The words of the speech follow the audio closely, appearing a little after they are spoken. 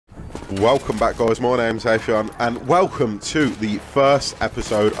Welcome back, guys. My name's ep1 and welcome to the first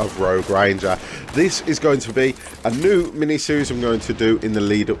episode of Rogue Ranger. This is going to be a new mini-series I'm going to do in the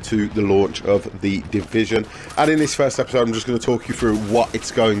lead up to the launch of the Division, and in this first episode I'm just going to talk you through what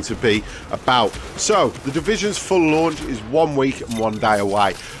it's going to be about. So the Division's full launch is 1 week and 1 day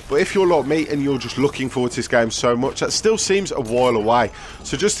away, but if you're like me and you're just looking forward to this game so much, that still seems a while away.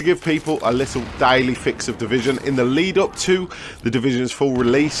 So just to give people a little daily fix of Division in the lead up to the Division's full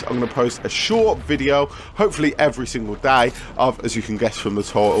release, I'm going to post a short video, hopefully every single day, of, as you can guess from the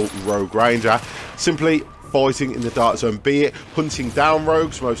title, Rogue Ranger. Simply fighting in the dark zone, be it hunting down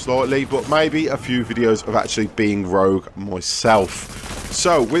rogues most likely, but maybe a few videos of actually being rogue myself.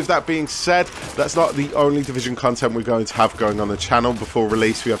 So with that being said, that's not the only Division content we're going to have going on the channel. Before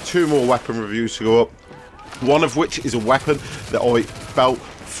release, we have 2 more weapon reviews to go up, one of which is a weapon that I felt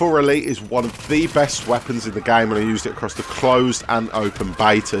thoroughly is one of the best weapons in the game, and I used it across the closed and open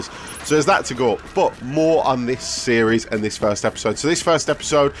betas. So there's that to go up, but more on this series and this first episode. So this first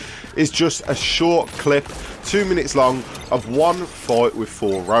episode is just a short clip, 2 minutes long, of one fight with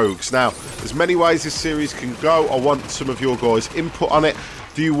 4 rogues. Now, there's many ways this series can go. I want some of your guys' input on it.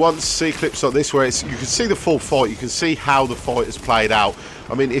 Do you want to see clips like this where you can see the full fight, you can see how the fight has played out?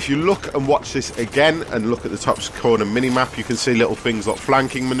 I mean, if you look and watch this again and look at the top corner minimap, you can see little things like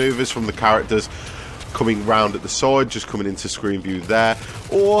flanking maneuvers from the characters coming round at the side, just coming into screen view there.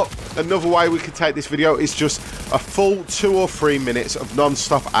 Or another way we could take this video is just a full 2 or 3 minutes of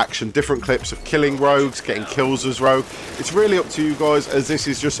non-stop action, different clips of killing rogues, getting kills as rogue. It's really up to you guys, as this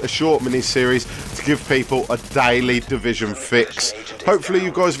is just a short mini-series to give people a daily Division fix. Hopefully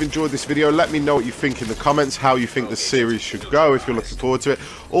you guys have enjoyed this video. Let me know what you think in the comments, how you think the series should go, if you're looking forward to it,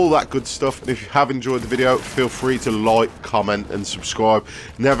 all that good stuff. And if you have enjoyed the video, feel free to like, comment and subscribe,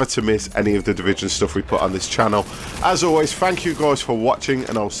 never to miss any of the Division stuff we put on this channel. As always, thank you guys for watching,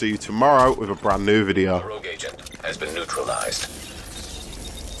 and I'll see you tomorrow with a brand new video. Rogue agent has been neutralized.